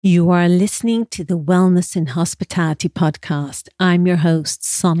You are listening to the Wellness in Hospitality podcast. I'm your host,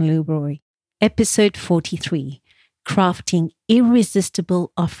 Sonal Uberoy. Episode 43, Crafting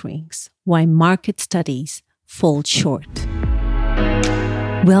Irresistible Offerings, Why Market Studies Fall Short.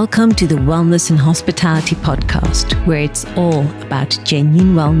 Welcome to the Wellness in Hospitality podcast, where it's all about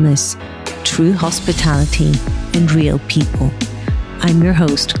genuine wellness, true hospitality, and real people. I'm your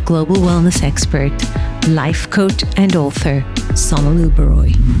host, global wellness expert, life coach, and author, Sonal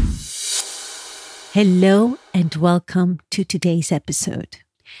Uberoy. Hello and welcome to today's episode.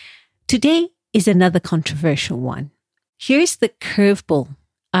 Today is another controversial one. Here's the curveball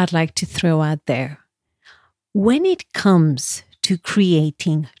I'd like to throw out there. When it comes to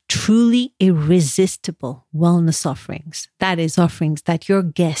creating truly irresistible wellness offerings, that is, offerings that your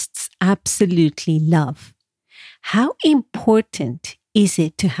guests absolutely love, how important is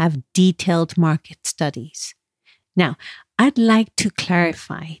it to have detailed market studies? Now, I'd like to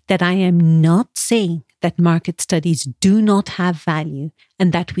clarify that I am not saying that market studies do not have value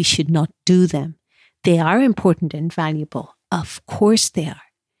and that we should not do them. They are important and valuable. Of course they are.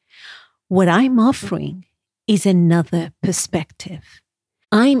 What I'm offering is another perspective.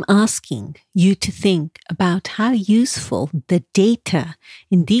 I'm asking you to think about how useful the data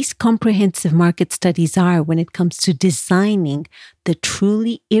in these comprehensive market studies are when it comes to designing the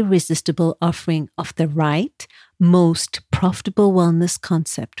truly irresistible offering of the right, most profitable wellness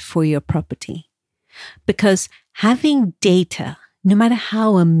concept for your property. Because having data, no matter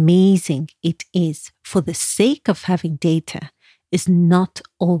how amazing it is, for the sake of having data, is not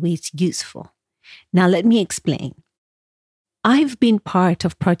always useful. Now, let me explain. I've been part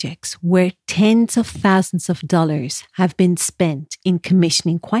of projects where tens of thousands of dollars have been spent in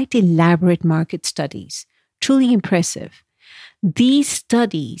commissioning quite elaborate market studies. Truly impressive. These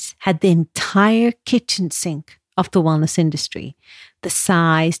studies had the entire kitchen sink of the wellness industry. The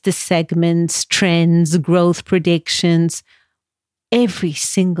size, the segments, trends, growth predictions, every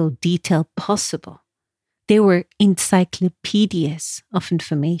single detail possible. They were encyclopedias of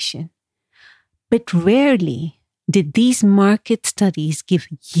information. But rarely did these market studies give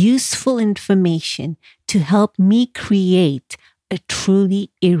useful information to help me create a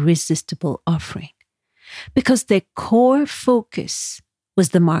truly irresistible offering? Because their core focus was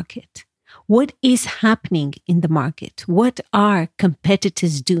the market. What is happening in the market? What are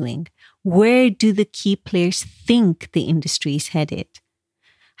competitors doing? Where do the key players think the industry is headed?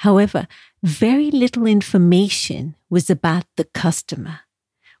 However, very little information was about the customer.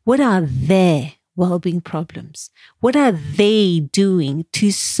 What are their well-being problems? What are they doing to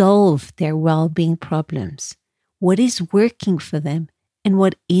solve their well-being problems? What is working for them and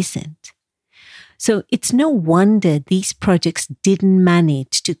what isn't? So it's no wonder these projects didn't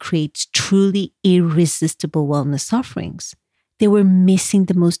manage to create truly irresistible wellness offerings. They were missing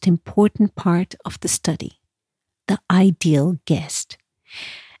the most important part of the study, the ideal guest.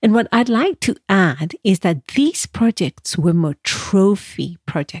 And what I'd like to add is that these projects were more trophy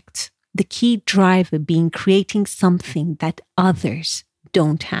projects. The key driver being creating something that others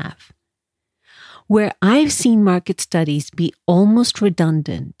don't have. Where I've seen market studies be almost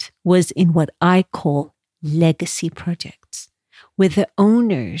redundant was in what I call legacy projects, where the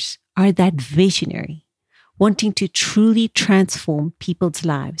owners are that visionary, wanting to truly transform people's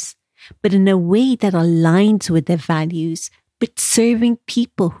lives, but in a way that aligns with their values, but serving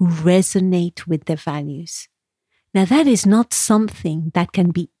people who resonate with their values. Now, that is not something that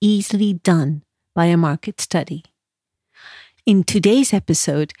can be easily done by a market study. In today's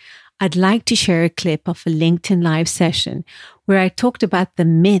episode, I'd like to share a clip of a LinkedIn Live session where I talked about the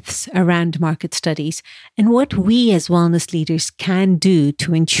myths around market studies and what we as wellness leaders can do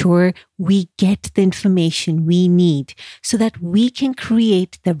to ensure we get the information we need so that we can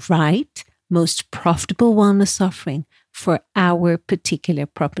create the right, most profitable wellness offering for our particular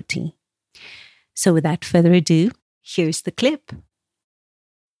property. So without further ado, here's the clip.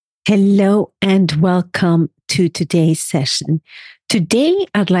 Hello and welcome to today's session. Today,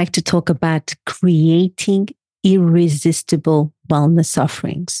 I'd like to talk about creating irresistible wellness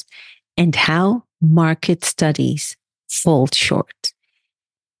offerings and how market studies fall short.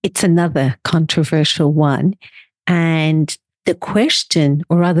 It's another controversial one. And the question,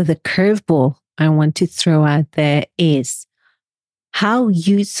 or rather the curveball I want to throw out there is, how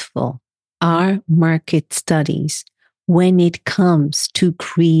useful are market studies when it comes to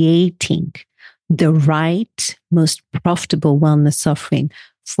creating the right, most profitable wellness offering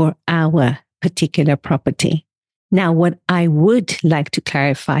for our particular property? Now, what I would like to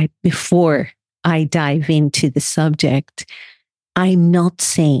clarify before I dive into the subject, I'm not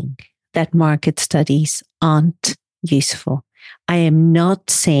saying that market studies aren't useful. I am not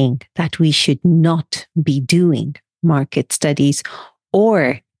saying that we should not be doing market studies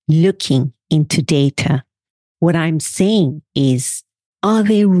or looking into data. What I'm saying is, are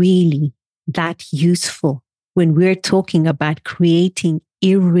they really that useful when we're talking about creating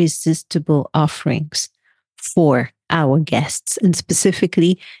irresistible offerings for our guests, and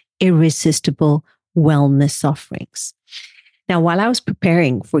specifically irresistible wellness offerings? Now, while I was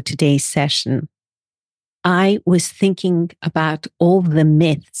preparing for today's session, I was thinking about all the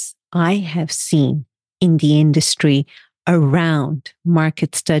myths I have seen in the industry around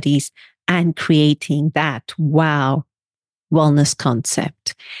market studies and creating that wow wellness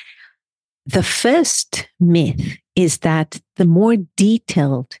concept. The first myth is that the more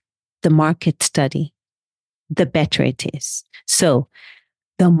detailed the market study, the better it is. So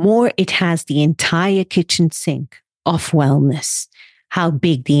the more it has the entire kitchen sink of wellness, how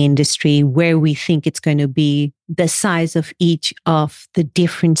big the industry, where we think it's going to be, the size of each of the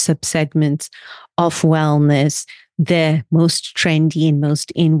different subsegments of wellness, the most trendy and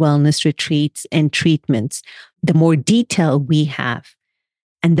most in wellness retreats and treatments. The more detail we have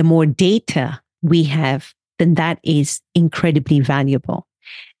and the more data we have, then that is incredibly valuable.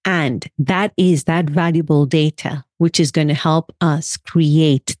 And that is that valuable data, which is going to help us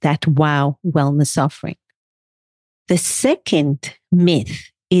create that wow wellness offering. The second myth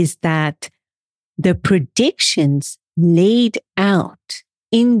is that the predictions laid out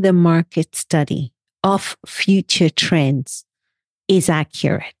in the market study of future trends is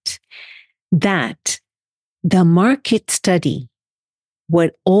accurate. That the market study,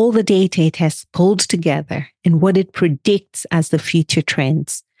 what all the data it has pulled together and what it predicts as the future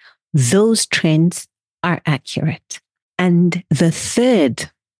trends, those trends are accurate. And the third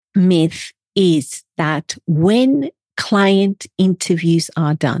myth is that when client interviews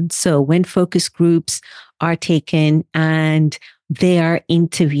are done, so when focus groups are taken and they are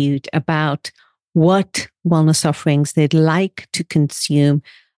interviewed about what wellness offerings they'd like to consume,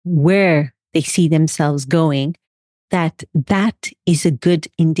 where they see themselves going, that is a good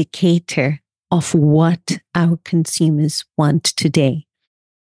indicator of what our consumers want today.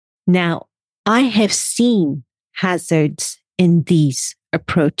 Now, I have seen hazards in these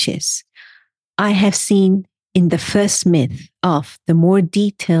approaches. I have seen in the first myth of the more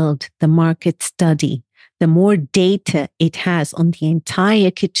detailed the market study, the more data it has on the entire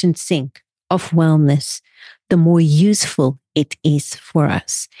kitchen sink of wellness, the more useful it is for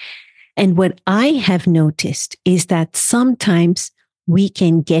us. And what I have noticed is that sometimes we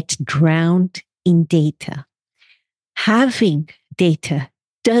can get drowned in data. Having data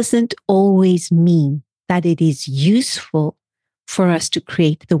doesn't always mean that it is useful for us to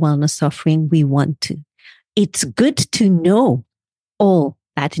create the wellness offering we want to. It's good to know all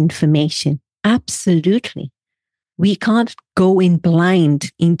that information. Absolutely. We can't go in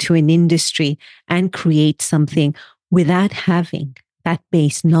blind into an industry and create something without having that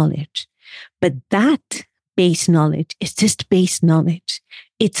base knowledge. But that base knowledge is just base knowledge.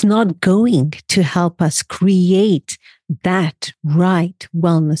 It's not going to help us create that right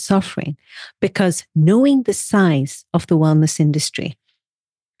wellness offering, because knowing the size of the wellness industry,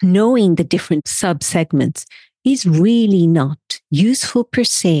 knowing the different subsegments is really not useful per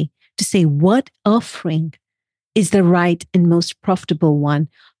se to say what offering is the right and most profitable one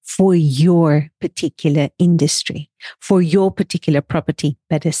for your particular industry, for your particular property,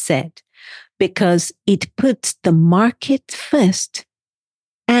 better said, because it puts the market first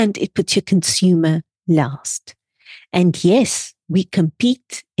and it puts your consumer last. And yes, we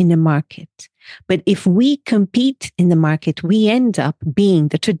compete in the market. But if we compete in the market, we end up being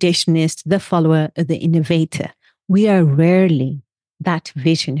the traditionalist, the follower, or the innovator. We are rarely that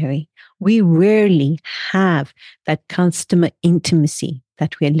visionary. We rarely have that customer intimacy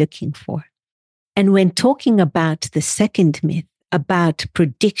that we're looking for. And when talking about the second myth, about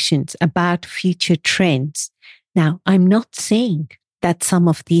predictions, about future trends, now I'm not saying that some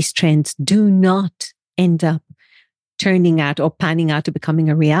of these trends do not end up turning out or panning out to becoming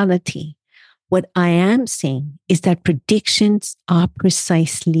a reality. What I am saying is that predictions are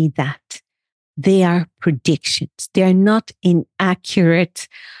precisely that. They are predictions. They are not inaccurate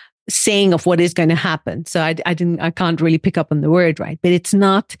saying of what is going to happen. So I can't really pick up on the word, right? But it's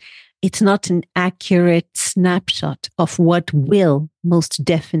not an accurate snapshot of what will most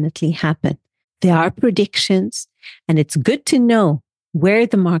definitely happen. There are predictions, and it's good to know where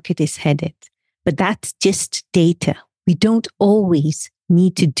the market is headed, but that's just data. We don't always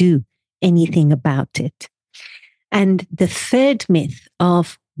need to do anything about it. And the third myth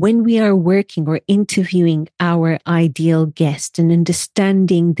of when we are working or interviewing our ideal guest and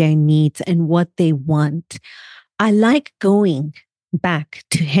understanding their needs and what they want, I like going back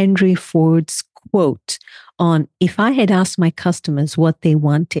to Henry Ford's quote on if I had asked my customers what they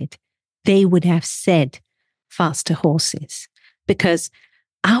wanted, they would have said faster horses. Because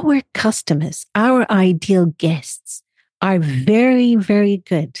our customers, our ideal guests, are very, very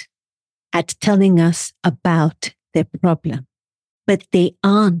good at telling us about their problem, but they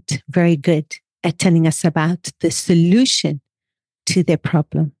aren't very good at telling us about the solution to their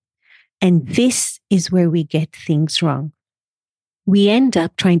problem. And this is where we get things wrong. We end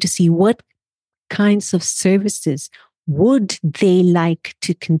up trying to see what kinds of services would they like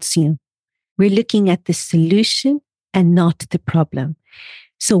to consume. We're looking at the solution and not the problem.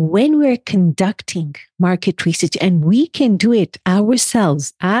 So when we're conducting market research, and we can do it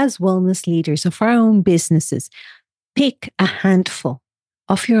ourselves as wellness leaders of our own businesses, pick a handful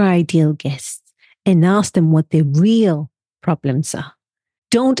of your ideal guests and ask them what their real problems are.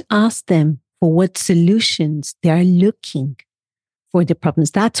 Don't ask them for what solutions they are looking for the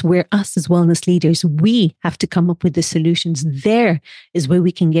problems. That's where us as wellness leaders, we have to come up with the solutions. There is where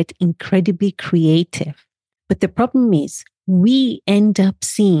we can get incredibly creative. But the problem is we end up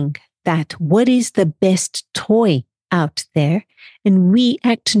seeing that what is the best toy out there, and we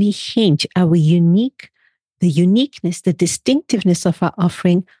actually hinge the uniqueness, the distinctiveness of our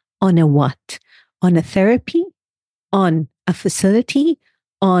offering on a what? On a therapy, on a facility,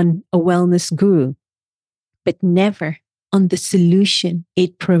 on a wellness guru, but never on the solution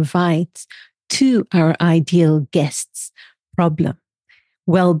it provides to our ideal guests' problem,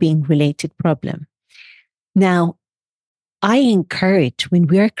 well-being related problem. Now, I encourage when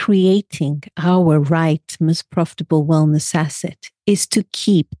we are creating our right, most profitable wellness asset is to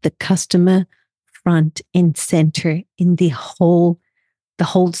keep the customer front and center in the whole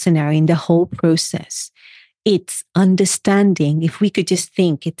scenario, in the whole process. It's understanding, if we could just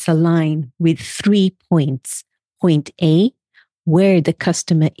think it's a line with 3 points. Point A, where the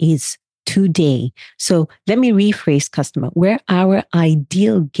customer is today. So let me rephrase customer, where our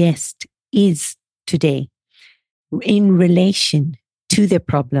ideal guest is today in relation to the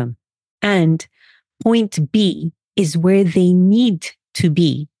problem. And point B is where they need to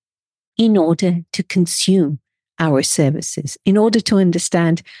be in order to consume our services, in order to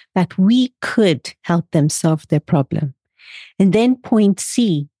understand that we could help them solve their problem. And then point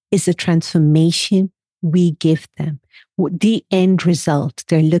C is the transformation we give them, the end result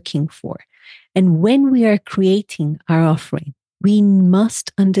they're looking for. And when we are creating our offering, we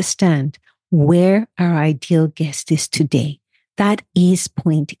must understand where our ideal guest is today. That is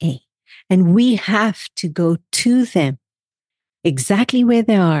point A. And we have to go to them exactly where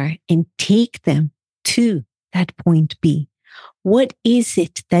they are and take them to that point B. What is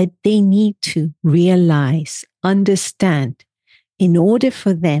it that they need to realize, understand in order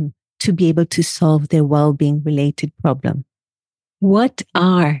for them to be able to solve their well-being related problem? What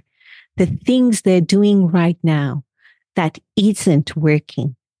are the things they're doing right now that isn't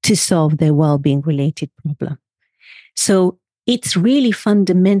working to solve their well-being related problem? So it's really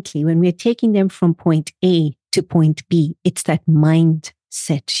fundamentally, when we're taking them from point A to point B, it's that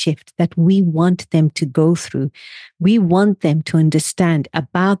mindset shift that we want them to go through. We want them to understand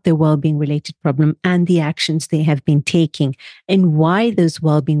about their well-being related problem and the actions they have been taking and why those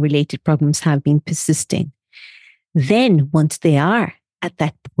well-being related problems have been persisting. Then once they are at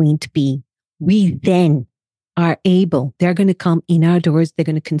that point B, we then are able, they're going to come in our doors, they're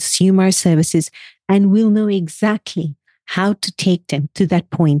going to consume our services, and we'll know exactly how to take them to that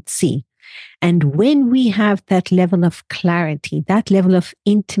point C. And when we have that level of clarity, that level of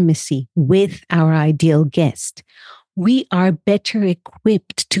intimacy with our ideal guest, we are better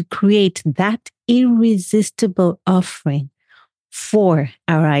equipped to create that irresistible offering for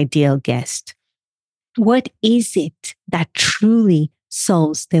our ideal guest. What is it that truly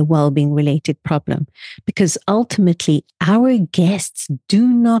solves their well-being related problem? Because ultimately, our guests do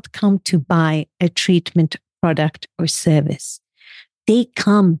not come to buy a treatment, product, or service. They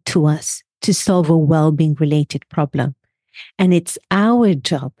come to us to solve a well-being related problem. And it's our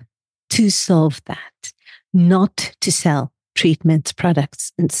job to solve that, not to sell treatments,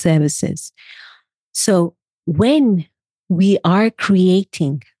 products, and services. So when we are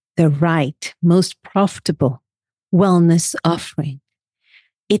creating the right, most profitable wellness offering,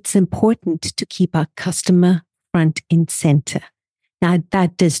 it's important to keep our customer front and center. Now,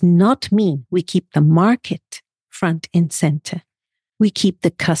 that does not mean we keep the market front and center. We keep the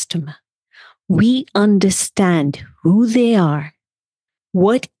customer. We understand who they are.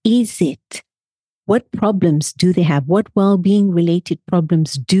 What is it? What problems do they have? What well-being related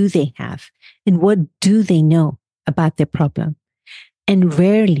problems do they have? And what do they know about their problem? And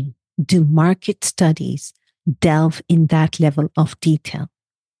rarely do market studies delve in that level of detail.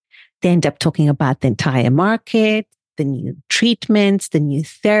 They end up talking about the entire market, the new treatments, the new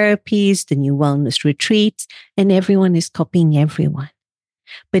therapies, the new wellness retreats, and everyone is copying everyone.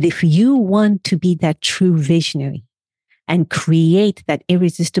 But if you want to be that true visionary and create that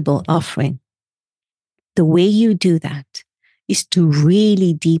irresistible offering, the way you do that is to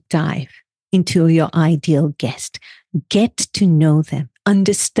really deep dive into your ideal guest. Get to know them.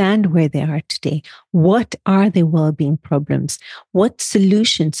 Understand where they are today. What are their well-being problems? What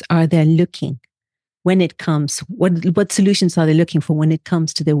solutions are they looking when it comes? What solutions are they looking for when it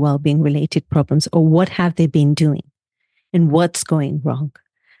comes to their well-being related problems? Or what have they been doing? And what's going wrong?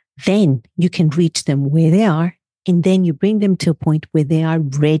 Then you can reach them where they are. And then you bring them to a point where they are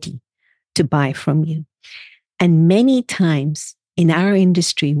ready to buy from you. And many times in our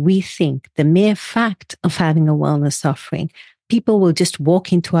industry, we think the mere fact of having a wellness offering, people will just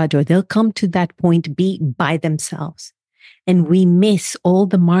walk into our door. They'll come to that point B by themselves. And we miss all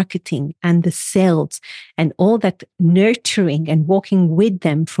the marketing and the sales and all that nurturing and walking with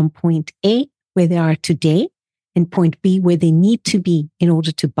them from point A, where they are today, and point B, where they need to be in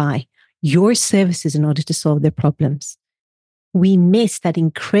order to buy your services in order to solve their problems. We miss that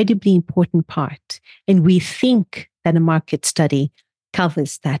incredibly important part. And we think that a market study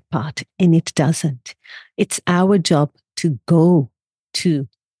covers that part, and it doesn't. It's our job to go to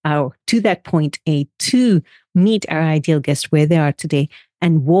that point A, to meet our ideal guest where they are today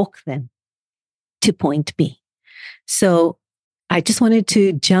and walk them to point B. So I just wanted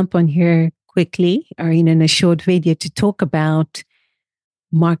to jump on here quickly, or in a short video, to talk about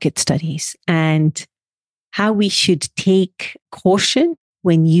market studies and how we should take caution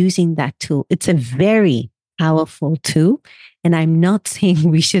when using that tool. It's a very powerful tool. And I'm not saying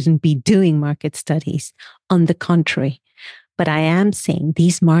we shouldn't be doing market studies. On the contrary, but I am saying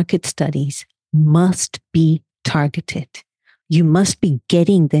these market studies must be targeted. You must be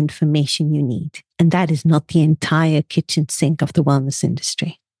getting the information you need. And that is not the entire kitchen sink of the wellness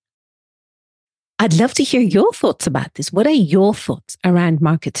industry. I'd love to hear your thoughts about this. What are your thoughts around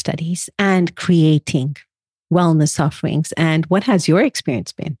market studies and creating wellness offerings? And what has your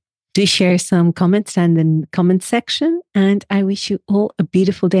experience been? Do share some comments down in the comment section. And I wish you all a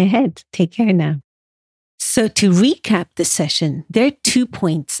beautiful day ahead. Take care now. So to recap the session, there are 2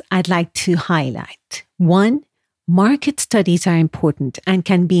 points I'd like to highlight. One, market studies are important and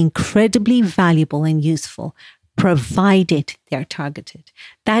can be incredibly valuable and useful, provided they're targeted.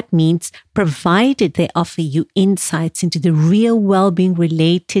 That means provided they offer you insights into the real well-being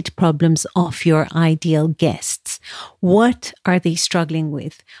related problems of your ideal guests. What are they struggling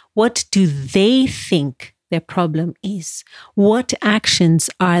with? What do they think their problem is? What actions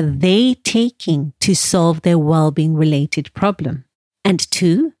are they taking to solve their well-being related problem? And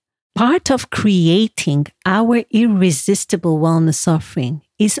 2, part of creating our irresistible wellness offering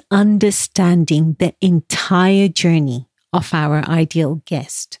is understanding the entire journey of our ideal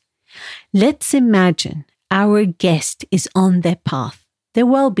guest. Let's imagine our guest is on their path, their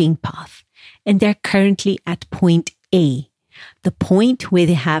well-being path, and they're currently at point A, the point where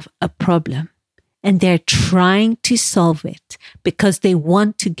they have a problem, and they're trying to solve it because they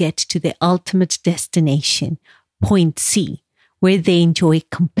want to get to the ultimate destination, point C, where they enjoy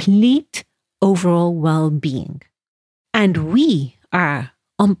complete overall well-being. And we are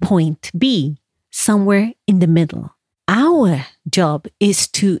on point B, somewhere in the middle. Our job is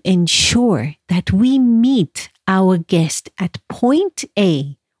to ensure that we meet our guest at point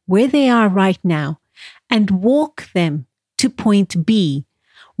A, where they are right now, and walk them to point B,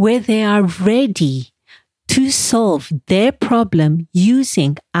 where they are ready to solve their problem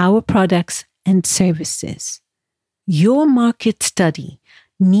using our products and services. Your market study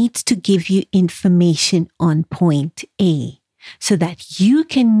needs to give you information on point A so that you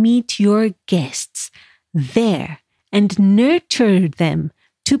can meet your guests there and nurture them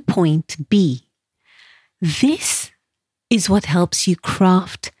to point B. This is what helps you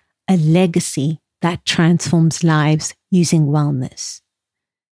craft a legacy that transforms lives using wellness.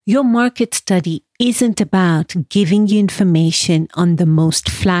 Your market study isn't about giving you information on the most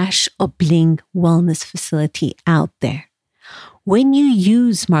flash or bling wellness facility out there. When you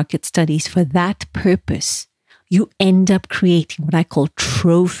use market studies for that purpose, you end up creating what I call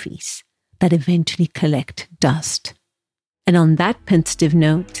trophies that eventually collect dust. And on that pensive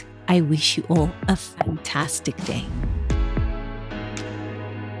note, I wish you all a fantastic day.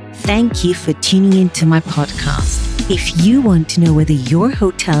 Thank you for tuning into my podcast. If you want to know whether your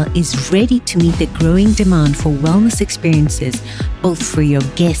hotel is ready to meet the growing demand for wellness experiences, both for your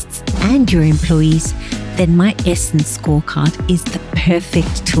guests and your employees, then my Essence Scorecard is the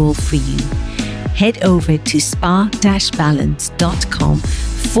perfect tool for you. head over to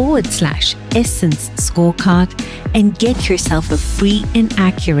spa-balance.com/essence scorecard and get yourself a free and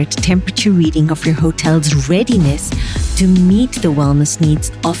accurate temperature reading of your hotel's readiness to meet the wellness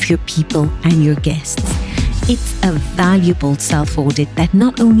needs of your people and your guests. It's a valuable self-audit that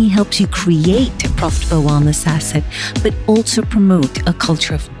not only helps you create a profitable wellness asset, but also promote a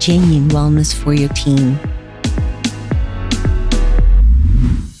culture of genuine wellness for your team.